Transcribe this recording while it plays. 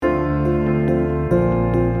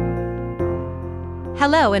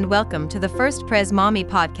Hello and welcome to the First Pres Mommy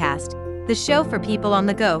podcast, the show for people on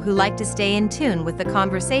the go who like to stay in tune with the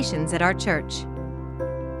conversations at our church.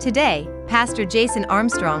 Today, Pastor Jason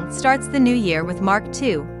Armstrong starts the new year with Mark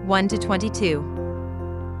 2,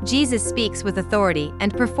 1-22. Jesus speaks with authority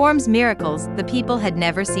and performs miracles the people had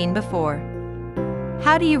never seen before.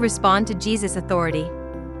 How do you respond to Jesus' authority?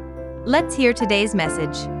 Let's hear today's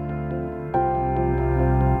message.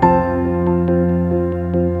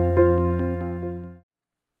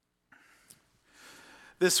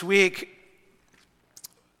 This week,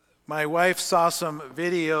 my wife saw some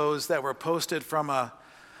videos that were posted from a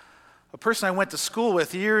person I went to school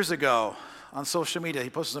with years ago on social media.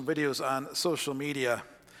 He posted some videos on social media,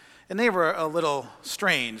 and they were a little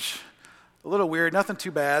strange, a little weird, nothing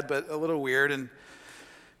too bad, but a little weird. And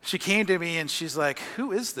she came to me and she's like,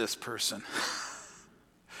 "Who is this person?"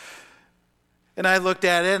 And I looked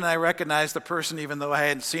at it and I recognized the person even though I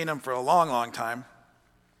hadn't seen him for a long, long time.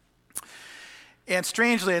 And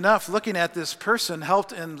strangely enough, looking at this person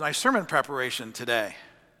helped in my sermon preparation today.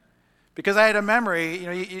 Because I had a memory,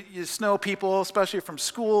 you just know people, especially from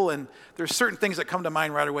school, and there's certain things that come to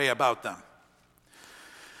mind right away about them.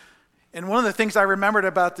 And one of the things I remembered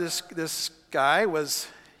about this guy was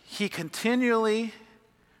he continually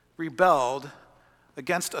rebelled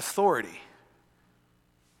against authority.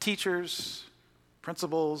 Teachers,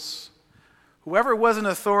 principals, whoever was an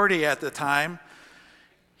authority at the time,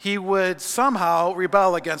 he would somehow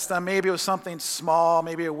rebel against them. Maybe it was something small,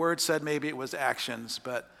 maybe a word said, maybe it was actions,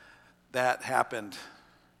 but that happened.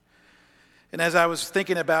 And as I was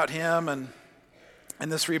thinking about him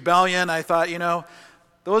and this rebellion, I thought,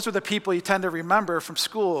 those are the people you tend to remember from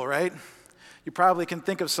school, right? You probably can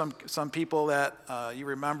think of some people that you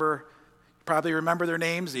remember, probably remember their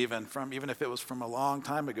names even if it was from a long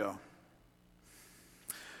time ago.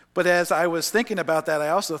 But as I was thinking about that, I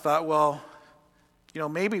also thought, well,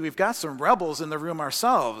 maybe we've got some rebels in the room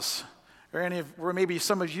ourselves, or maybe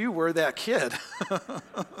some of you were that kid.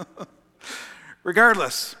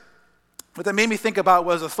 Regardless, what that made me think about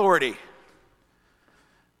was authority.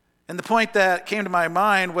 And the point that came to my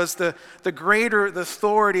mind was the greater the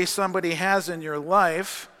authority somebody has in your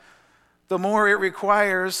life, the more it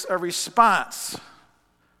requires a response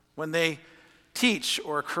when they teach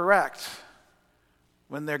or correct,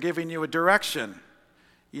 when they're giving you a direction.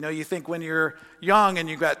 You think when you're young and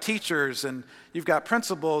you've got teachers and you've got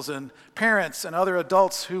principals and parents and other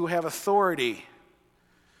adults who have authority.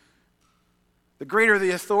 The greater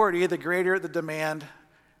the authority, the greater the demand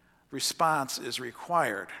response is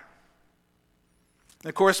required. And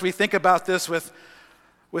of course, we think about this with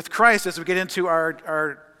Christ as we get into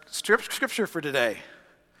our scripture for today.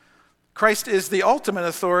 Christ is the ultimate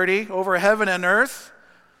authority over heaven and earth.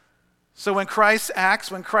 So when Christ acts,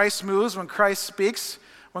 when Christ moves, when Christ speaks,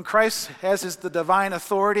 when Christ has the divine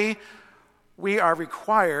authority, we are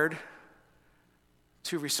required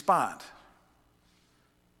to respond.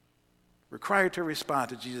 Required to respond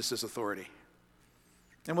to Jesus' authority.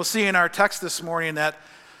 And we'll see in our text this morning that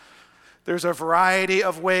there's a variety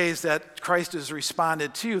of ways that Christ is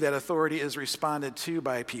responded to, that authority is responded to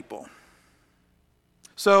by people.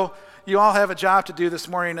 So you all have a job to do this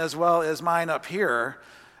morning as well as mine up here.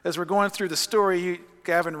 As we're going through the story,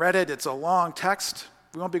 Gavin read it, it's a long text.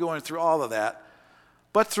 We won't be going through all of that.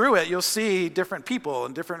 But through it, you'll see different people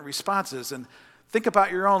and different responses. And think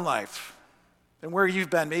about your own life and where you've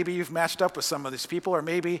been. Maybe you've matched up with some of these people, or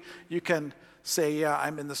maybe you can say, yeah,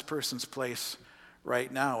 I'm in this person's place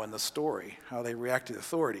right now in the story, how they react to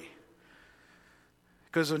authority.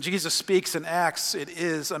 Because when Jesus speaks and acts, it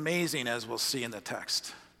is amazing, as we'll see in the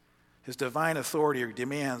text. His divine authority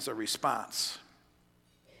demands a response.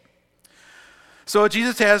 So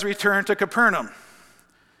Jesus has returned to Capernaum.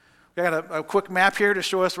 We got a quick map here to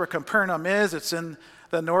show us where Capernaum is. It's in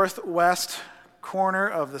the northwest corner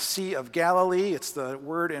of the Sea of Galilee. It's the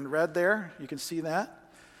word in red there. You can see that.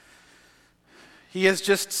 He has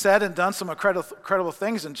just said and done some incredible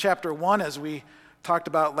things in chapter 1, as we talked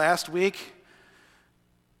about last week.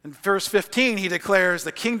 In verse 15, he declares,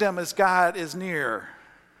 "The kingdom of God is near.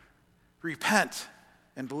 Repent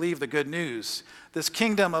and believe the good news." This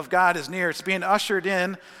kingdom of God is near. It's being ushered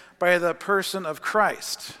in by the person of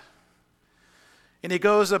Christ. And he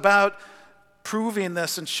goes about proving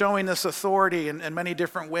this and showing this authority in many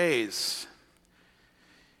different ways.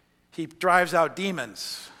 He drives out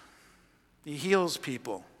demons. He heals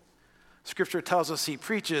people. Scripture tells us he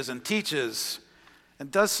preaches and teaches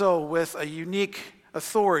and does so with a unique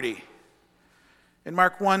authority. In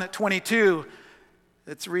Mark 1:22,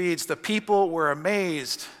 it reads, "The people were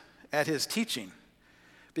amazed at his teaching,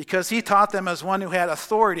 because he taught them as one who had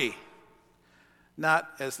authority,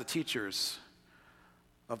 not as the teachers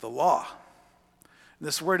of the law. And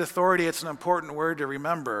this word authority, it's an important word to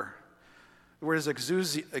remember. The word is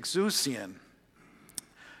exousian.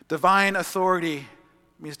 Divine authority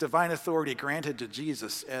means divine authority granted to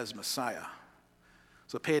Jesus as Messiah.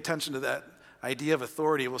 So pay attention to that idea of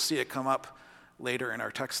authority. We'll see it come up later in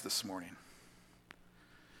our text this morning.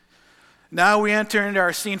 Now we enter into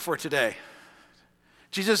our scene for today.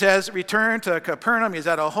 Jesus has returned to Capernaum. He's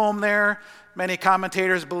at a home there. Many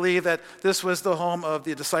commentators believe that this was the home of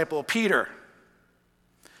the disciple Peter.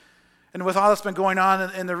 And with all that's been going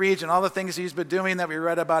on in the region, all the things he's been doing that we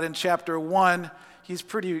read about in chapter 1, he's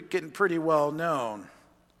getting pretty well known.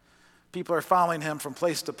 People are following him from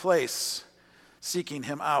place to place, seeking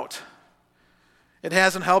him out. It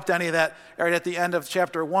hasn't helped any that right at the end of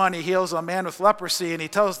chapter 1, he heals a man with leprosy, and he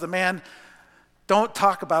tells the man, don't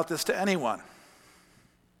talk about this to anyone.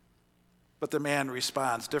 But the man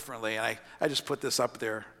responds differently. And I just put this up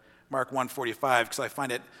there, Mark 1:45, because I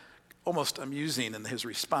find it almost amusing in his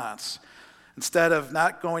response. Instead of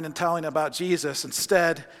not going and telling about Jesus,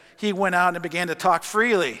 instead, he went out and began to talk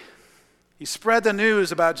freely. He spread the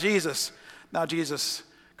news about Jesus. Now Jesus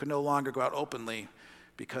could no longer go out openly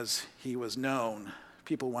because he was known.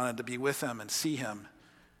 People wanted to be with him and see him.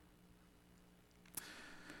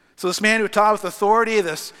 So this man who taught with authority,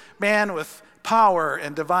 this man with power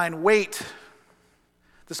and divine weight,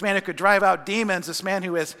 this man who could drive out demons, this man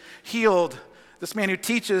who has healed, this man who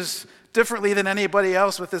teaches differently than anybody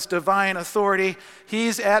else with this divine authority,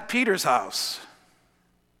 he's at Peter's house.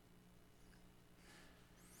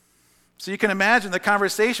 So you can imagine the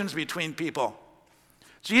conversations between people.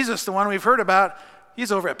 Jesus, the one we've heard about,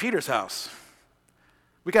 he's over at Peter's house.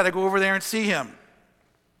 We got to go over there and see him.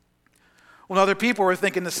 When other people were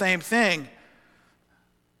thinking the same thing.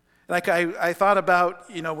 Like I thought about,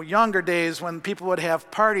 younger days when people would have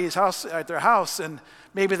parties at their house, and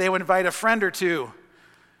maybe they would invite a friend or two.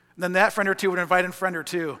 And then that friend or two would invite a friend or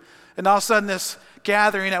two. And all of a sudden this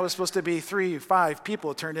gathering that was supposed to be 3, 5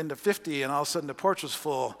 people turned into 50, and all of a sudden the porch was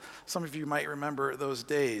full. Some of you might remember those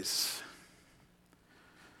days.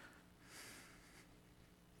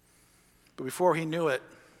 But before he knew it,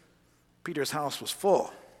 Peter's house was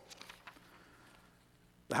full.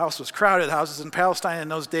 The house was crowded. Houses in Palestine in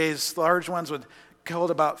those days, large ones would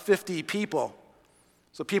hold about 50 people.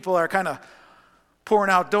 So people are kind of pouring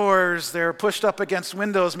outdoors. They're pushed up against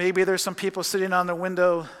windows. Maybe there's some people sitting on the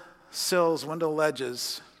window sills, window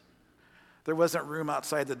ledges. There wasn't room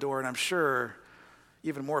outside the door, and I'm sure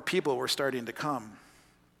even more people were starting to come.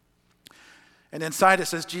 And inside it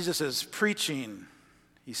says Jesus is preaching.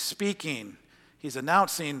 He's speaking. He's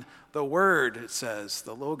announcing the word, it says,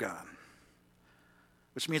 the Logon,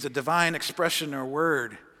 which means a divine expression or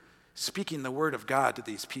word, speaking the word of God to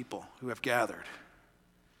these people who have gathered.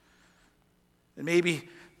 And maybe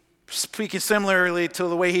speaking similarly to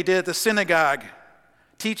the way he did at the synagogue,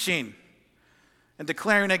 teaching and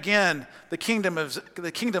declaring again, the kingdom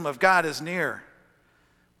of God is near.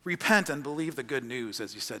 Repent and believe the good news,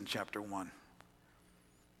 as he said in chapter 1.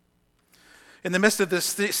 In the midst of this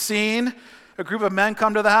scene, a group of men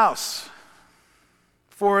come to the house.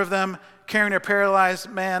 4 of them carrying a paralyzed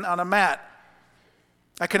man on a mat.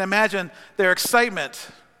 I can imagine their excitement.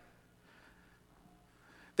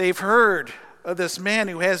 They've heard of this man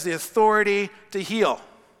who has the authority to heal.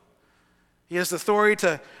 He has the authority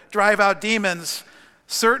to drive out demons.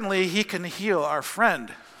 Certainly, he can heal our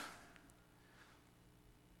friend.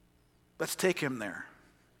 Let's take him there.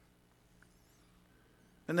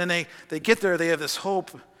 And then they get there, they have this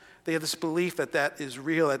hope, they have this belief that is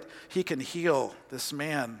real, that he can heal this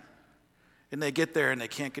man. And they get there and they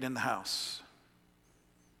can't get in the house.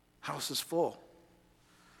 House is full.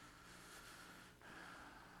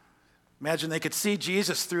 Imagine they could see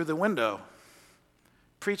Jesus through the window,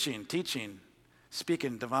 preaching, teaching,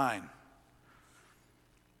 speaking divine.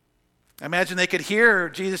 Imagine they could hear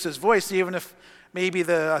Jesus' voice, even if maybe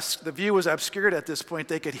the view was obscured at this point.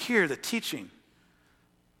 They could hear the teaching,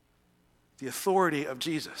 the authority of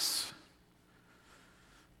Jesus.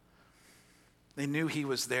 They knew he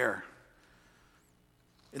was there.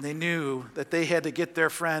 And they knew that they had to get their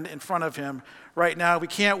friend in front of him right now. We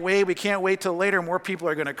can't wait till later. More people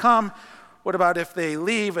are going to come. What about if they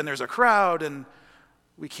leave and there's a crowd and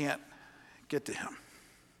we can't get to him?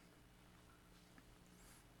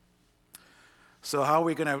 So how are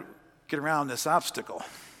we going to get around this obstacle?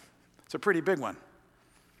 It's a pretty big one.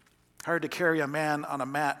 Hard to carry a man on a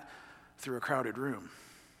mat through a crowded room.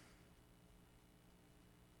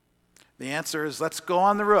 The answer is, let's go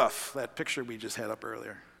on the roof, that picture we just had up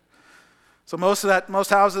earlier. So most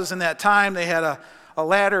houses in that time, they had a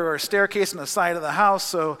ladder or a staircase on the side of the house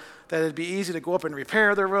so that it'd be easy to go up and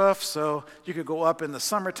repair the roof, so you could go up in the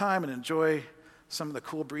summertime and enjoy some of the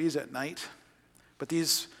cool breeze at night. But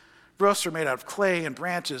these roofs were made out of clay and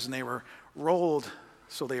branches, and they were rolled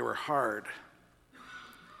so they were hard.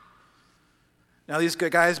 Now these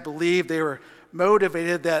guys believed, they were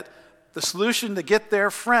motivated, that the solution to get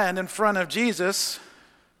their friend in front of Jesus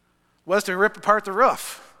was to rip apart the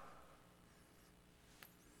roof.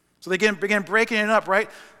 So they began breaking it up, right?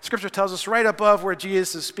 Scripture tells us right above where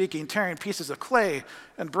Jesus is speaking, tearing pieces of clay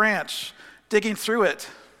and branch, digging through it.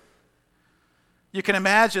 You can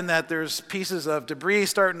imagine that there's pieces of debris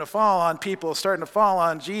starting to fall on people, starting to fall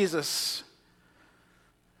on Jesus.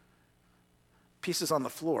 Pieces on the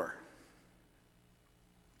floor.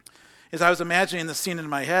 As I was imagining the scene in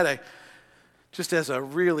my head, just as a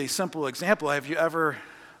really simple example, have you ever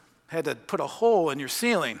had to put a hole in your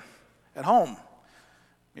ceiling at home?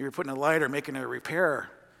 Maybe you're putting a light or making a repair.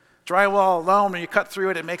 Drywall alone, when you cut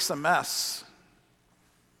through it, it makes a mess.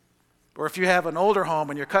 Or if you have an older home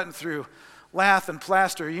and you're cutting through lath and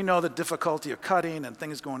plaster, you know the difficulty of cutting and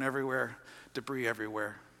things going everywhere, debris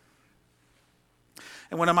everywhere.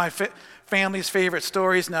 And one of my family's favorite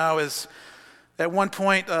stories now is, at one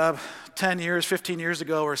point, 10 years, 15 years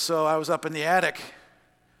ago or so, I was up in the attic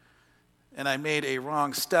and I made a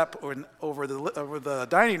wrong step over the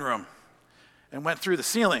dining room and went through the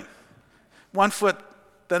ceiling. One foot,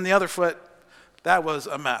 then the other foot. That was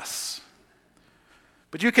a mess.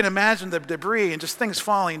 But you can imagine the debris and just things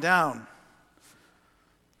falling down.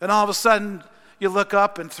 And all of a sudden, you look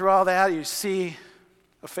up, and through all that, you see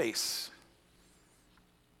a face.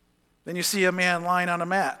 Then you see a man lying on a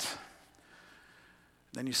mat.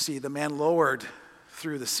 Then you see the man lowered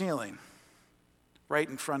through the ceiling, right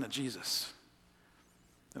in front of Jesus,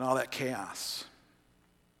 and all that chaos.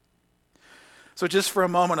 So just for a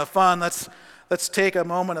moment of fun, let's take a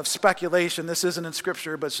moment of speculation. This isn't in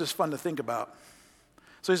Scripture, but it's just fun to think about.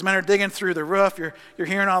 So these men are digging through the roof. You're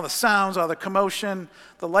hearing all the sounds, all the commotion,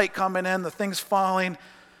 the light coming in, the things falling.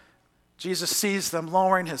 Jesus sees them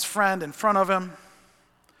lowering his friend in front of him.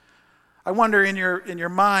 I wonder in your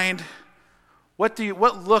mind, what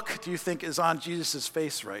look do you think is on Jesus'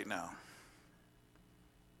 face right now?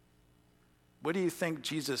 What do you think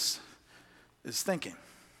Jesus is thinking?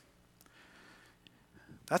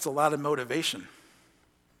 That's a lot of motivation.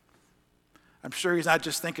 I'm sure he's not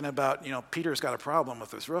just thinking about, Peter's got a problem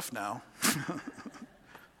with his roof now.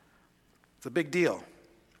 It's a big deal.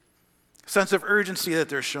 Sense of urgency that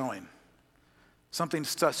they're showing. Something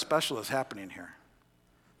special is happening here.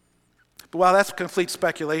 But while that's complete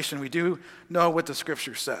speculation, we do know what the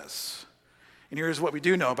Scripture says. And here's what we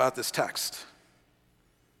do know about this text.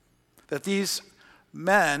 That these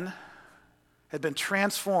men had been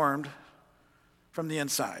transformed from the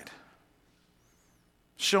inside,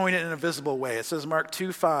 showing it in a visible way. It says Mark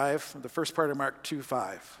 2:5, the first part of Mark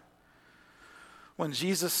 2:5. When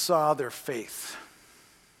Jesus saw their faith.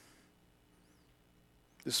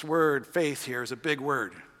 This word, faith, here is a big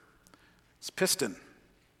word. It's piston.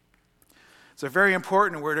 It's a very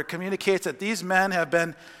important word. It communicates that these men have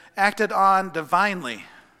been acted on divinely.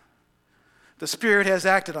 The Spirit has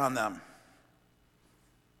acted on them.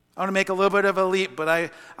 I want to make a little bit of a leap,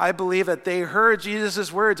 but I believe that they heard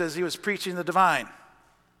Jesus' words as he was preaching the divine.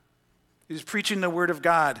 He was preaching the Word of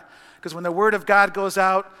God. Because when the Word of God goes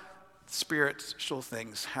out, spiritual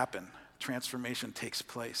things happen. Transformation takes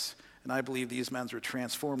place. And I believe these men were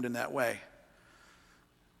transformed in that way.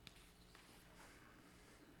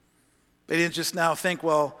 They didn't just now think,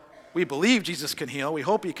 well, we believe Jesus can heal. We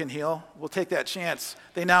hope he can heal. We'll take that chance.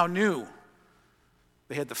 They now knew.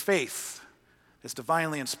 They had the faith that's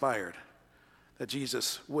divinely inspired that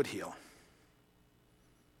Jesus would heal.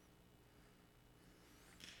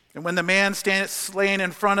 And when the man slain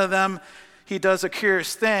in front of them, he does a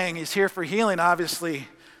curious thing. He's here for healing, obviously.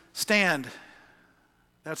 Stand.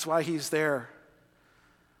 That's why he's there.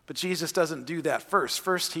 But Jesus doesn't do that first.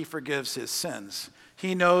 First, he forgives his sins.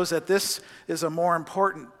 He knows that this is a more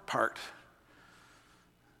important part.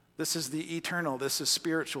 This is the eternal. This is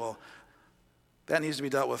spiritual. That needs to be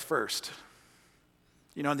dealt with first.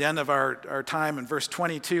 At the end of our time in verse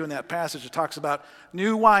 22 in that passage, it talks about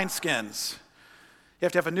new wineskins. You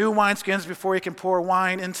have to have new wineskins before you can pour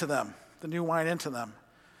wine into them, the new wine into them.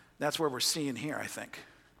 That's where we're seeing here, I think.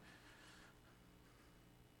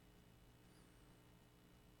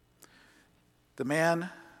 The man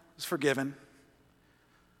is forgiven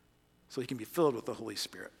so he can be filled with the Holy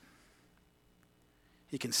Spirit.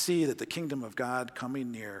 He can see that the kingdom of God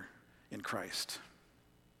coming near in Christ.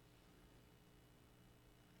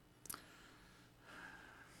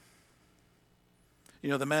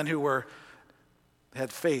 The men who were They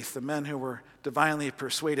had faith. The men who were divinely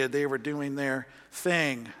persuaded, they were doing their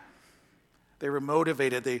thing. They were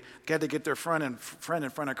motivated. They had to get their friend in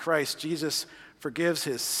front of Christ. Jesus forgives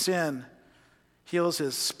his sin, heals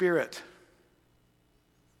his spirit.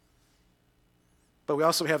 But we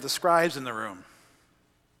also have the scribes in the room.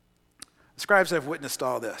 The scribes have witnessed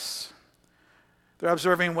all this. They're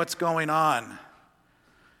observing what's going on.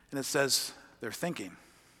 And it says they're thinking.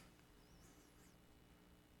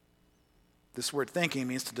 This word thinking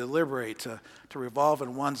means to deliberate, to revolve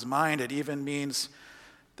in one's mind. It even means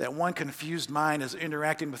that one confused mind is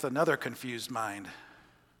interacting with another confused mind.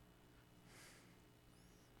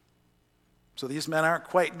 So these men aren't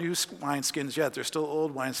quite new wineskins yet. They're still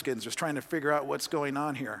old wineskins. They're trying to figure out what's going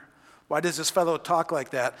on here. Why does this fellow talk like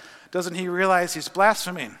that? Doesn't he realize he's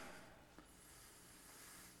blaspheming?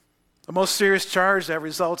 The most serious charge that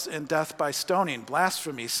results in death by stoning,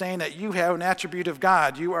 blasphemy, saying that you have an attribute of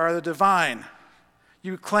God. You are the divine.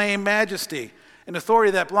 You claim majesty, an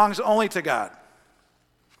authority that belongs only to God.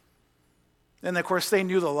 And of course, they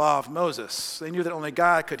knew the law of Moses. They knew that only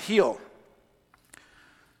God could heal,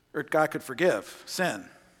 or God could forgive sin.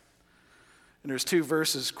 And there's two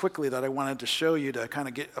verses quickly that I wanted to show you to kind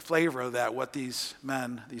of get a flavor of that, what these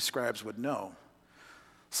men, these scribes would know.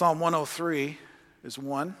 Psalm 103 is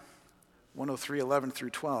one. 103, 11 through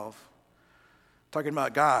 12. Talking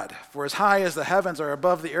about God. For as high as the heavens are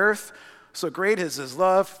above the earth, so great is his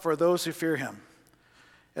love for those who fear him.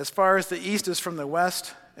 As far as the east is from the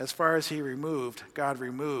west, as far as God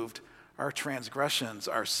removed our transgressions,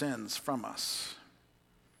 our sins from us.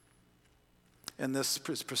 And this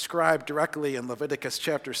is prescribed directly in Leviticus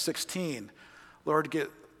chapter 16. The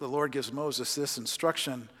Lord gives Moses this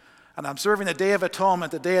instruction on observing the Day of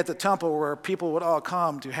Atonement, the day at the temple where people would all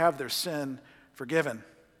come to have their sin forgiven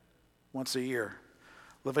once a year.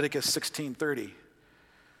 Leviticus 16:30.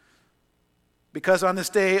 Because on this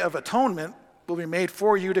day of atonement will be made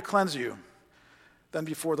for you to cleanse you. Then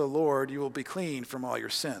before the Lord you will be clean from all your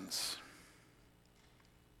sins.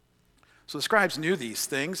 So the scribes knew these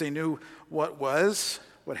things. They knew what was,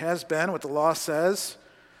 what has been, what the law says.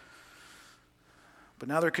 But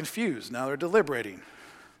now they're confused. Now they're deliberating.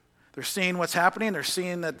 They're seeing what's happening. They're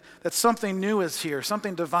seeing that something new is here.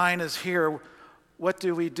 Something divine is here. What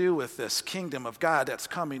do we do with this kingdom of God that's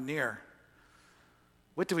coming near?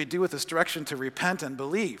 What do we do with this direction to repent and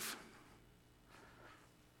believe?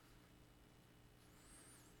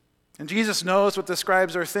 And Jesus knows what the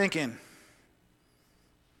scribes are thinking.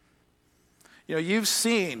 You know, you've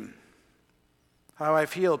seen how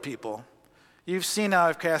I've healed people. You've seen how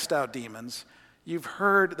I've cast out demons. You've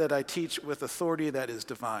heard that I teach with authority that is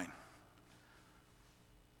divine.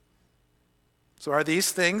 So are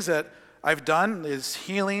these things that I've done, these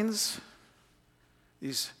healings,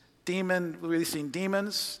 these releasing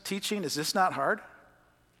demons, teaching, is this not hard?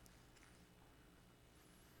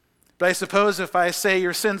 But I suppose if I say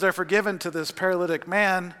your sins are forgiven to this paralytic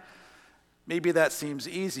man, maybe that seems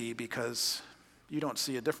easy because you don't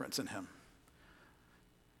see a difference in him.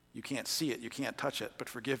 You can't see it, you can't touch it, but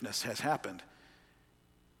forgiveness has happened.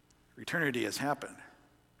 Eternity has happened.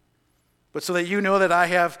 But so that you know that I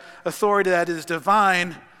have authority that is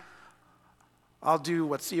divine, I'll do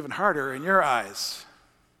what's even harder in your eyes.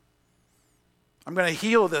 I'm going to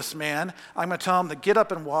heal this man. I'm going to tell him to get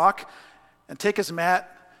up and walk and take his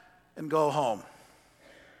mat and go home.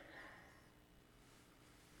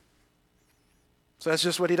 So that's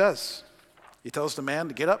just what he does. He tells the man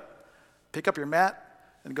to get up, pick up your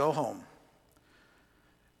mat, and go home.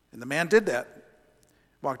 And the man did that.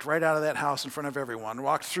 Walked right out of that house in front of everyone.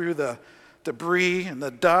 Walked through the debris and the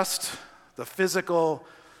dust, the physical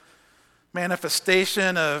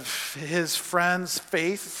manifestation of his friend's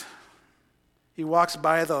faith. He walks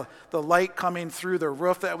by the light coming through the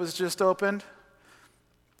roof that was just opened.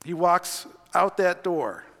 He walks out that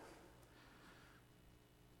door.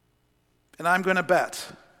 And I'm going to bet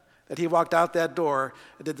that he walked out that door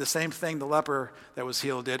and did the same thing the leper that was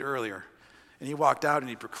healed did earlier. And he walked out and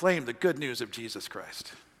he proclaimed the good news of Jesus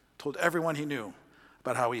Christ. Told everyone he knew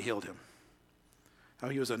about how he healed him. How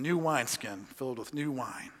he was a new wineskin filled with new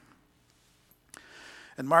wine.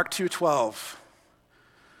 And Mark 2:12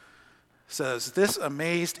 says, this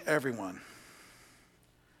amazed everyone.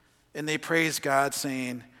 And they praised God,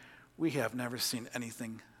 saying, we have never seen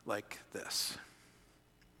anything like this.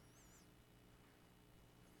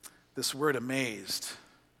 This word amazed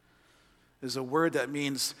is a word that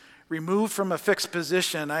means removed from a fixed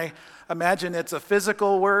position. I imagine it's a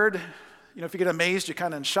physical word. You know, if you get amazed, you're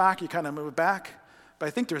kind of in shock, you kind of move back. But I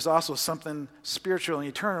think there's also something spiritual and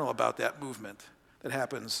eternal about that movement that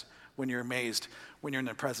happens when you're amazed, when you're in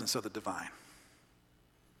the presence of the divine.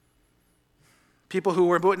 People who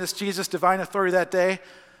were witnessed Jesus' divine authority that day,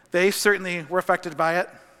 they certainly were affected by it.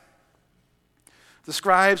 The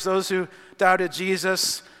scribes, those who doubted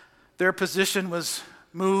Jesus, their position was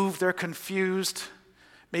moved, they're confused.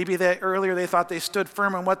 Maybe earlier they thought they stood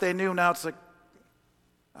firm on what they knew. Now it's like,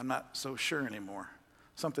 I'm not so sure anymore.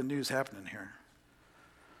 Something new's happening here.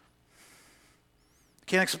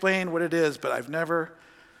 Can't explain what it is, but I've never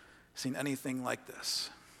seen anything like this.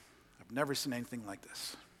 I've never seen anything like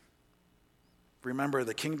this. Remember,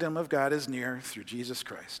 the kingdom of God is near through Jesus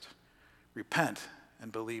Christ. Repent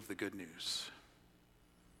and believe the good news.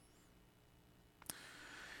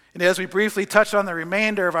 And as we briefly touch on the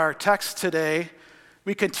remainder of our text today,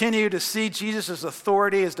 we continue to see Jesus'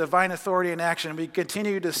 authority, his divine authority in action. We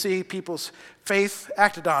continue to see people's faith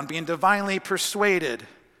acted on, being divinely persuaded.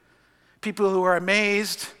 People who are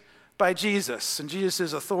amazed by Jesus and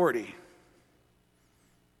Jesus' authority.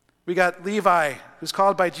 We got Levi, who's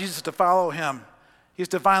called by Jesus to follow him. He's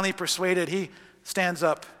divinely persuaded. He stands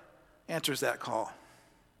up, answers that call.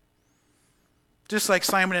 Just like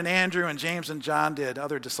Simon and Andrew and James and John did,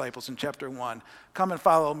 other disciples in chapter 1. Come and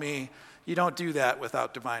follow me. You don't do that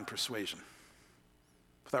without divine persuasion,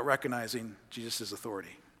 without recognizing Jesus'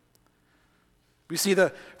 authority. We see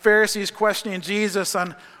the Pharisees questioning Jesus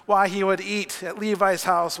on why he would eat at Levi's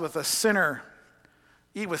house with a sinner,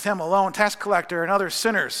 eat with him alone, tax collector, and other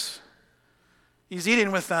sinners. He's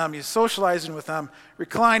eating with them, he's socializing with them,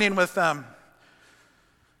 reclining with them,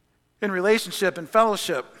 in relationship and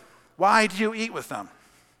fellowship. Why do you eat with them?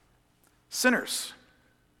 Sinners.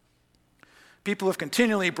 People who have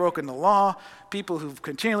continually broken the law, people who've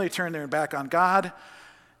continually turned their back on God,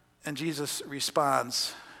 and Jesus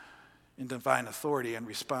responds in divine authority and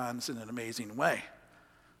responds in an amazing way.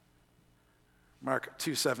 Mark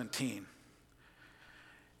 2:17.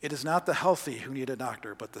 It is not the healthy who need a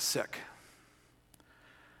doctor, but the sick.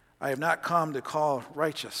 I have not come to call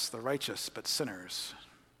the righteous, but sinners.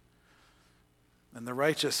 And the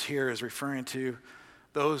righteous here is referring to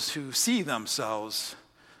those who see themselves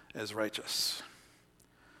as righteous.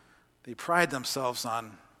 They pride themselves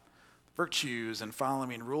on virtues and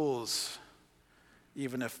following rules,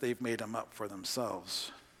 even if they've made them up for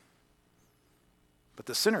themselves. But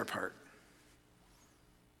the sinner part,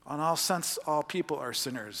 on all sense, all people are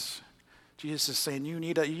sinners. Jesus is saying,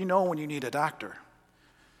 you know when you need a doctor.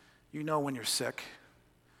 You know when you're sick.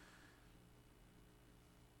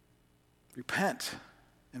 Repent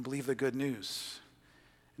and believe the good news.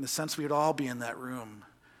 In the sense we would all be in that room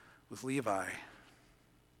with Levi.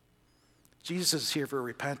 Jesus is here for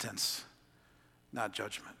repentance, not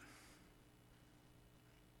judgment.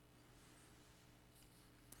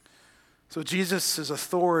 So Jesus'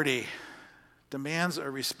 authority demands a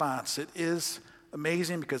response. It is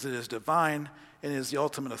amazing because it is divine and it is the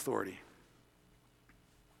ultimate authority.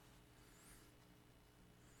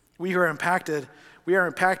 We are impacted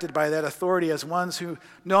by that authority as ones who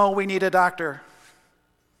know we need a doctor.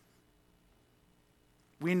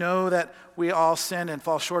 We know that we all sin and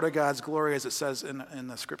fall short of God's glory, as it says in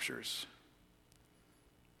the scriptures.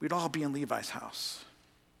 We'd all be in Levi's house.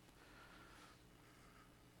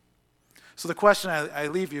 So the question I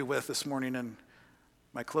leave you with this morning in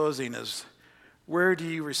my closing is, where do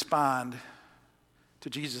you respond to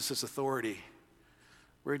Jesus' authority?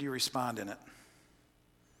 Where do you respond in it?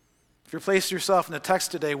 If you place yourself in the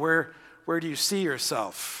text today, where do you see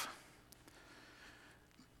yourself?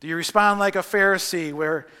 Do you respond like a Pharisee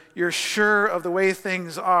where you're sure of the way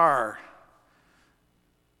things are?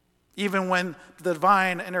 Even when the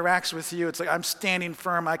divine interacts with you, it's like, I'm standing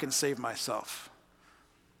firm, I can save myself.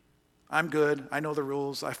 I'm good, I know the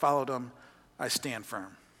rules, I followed them, I stand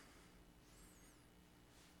firm.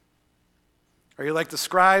 Are you like the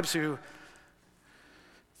scribes who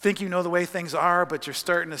think you know the way things are, but you're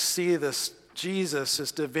starting to see this Jesus,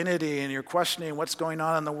 this divinity, and you're questioning what's going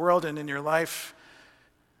on in the world and in your life?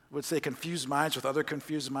 Would say confused minds with other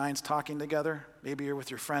confused minds talking together. Maybe you're with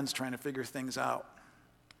your friends trying to figure things out.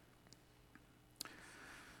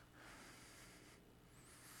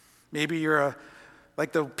 Maybe you're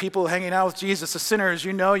like the people hanging out with Jesus, the sinners.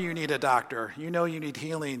 You know you need a doctor. You know you need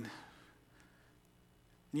healing.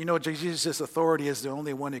 You know Jesus' authority is the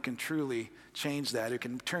only one who can truly change that, who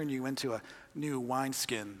can turn you into a new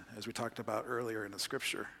wineskin, as we talked about earlier in the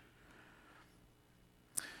scripture.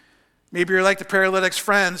 Maybe you're like the paralytic's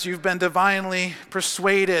friends. You've been divinely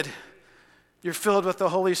persuaded. You're filled with the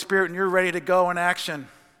Holy Spirit and you're ready to go in action.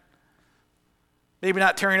 Maybe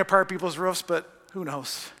not tearing apart people's roofs, but who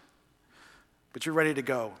knows? But you're ready to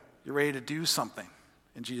go. You're ready to do something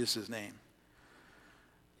in Jesus' name.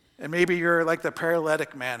 And maybe you're like the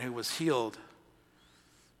paralytic man who was healed,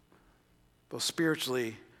 both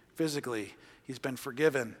spiritually, physically. He's been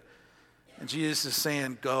forgiven. And Jesus is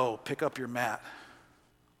saying, go, pick up your mat,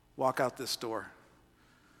 walk out this door,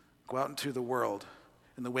 go out into the world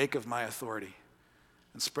in the wake of my authority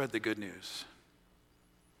and spread the good news.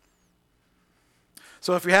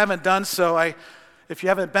 So if you haven't done so, if you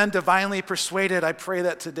haven't been divinely persuaded, I pray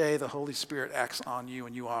that today the Holy Spirit acts on you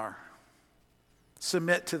and you are.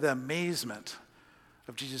 Submit to the amazement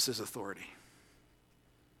of Jesus' authority.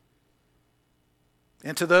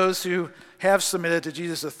 And to those who have submitted to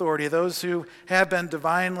Jesus' authority, those who have been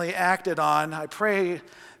divinely acted on, I pray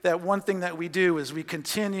that one thing that we do is we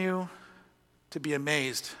continue to be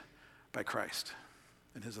amazed by Christ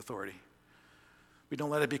and his authority. We don't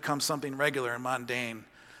let it become something regular and mundane.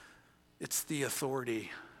 It's the authority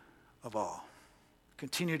of all.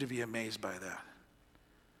 Continue to be amazed by that.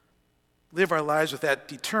 Live our lives with that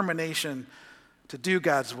determination to do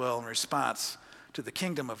God's will in response to the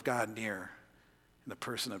kingdom of God near in the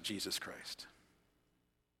person of Jesus Christ.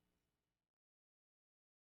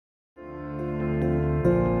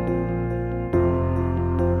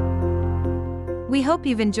 We hope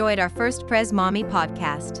you've enjoyed our First Pres Mommy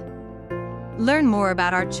podcast. Learn more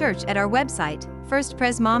about our church at our website,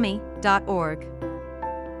 firstpresmommy.org.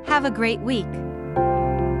 Have a great week.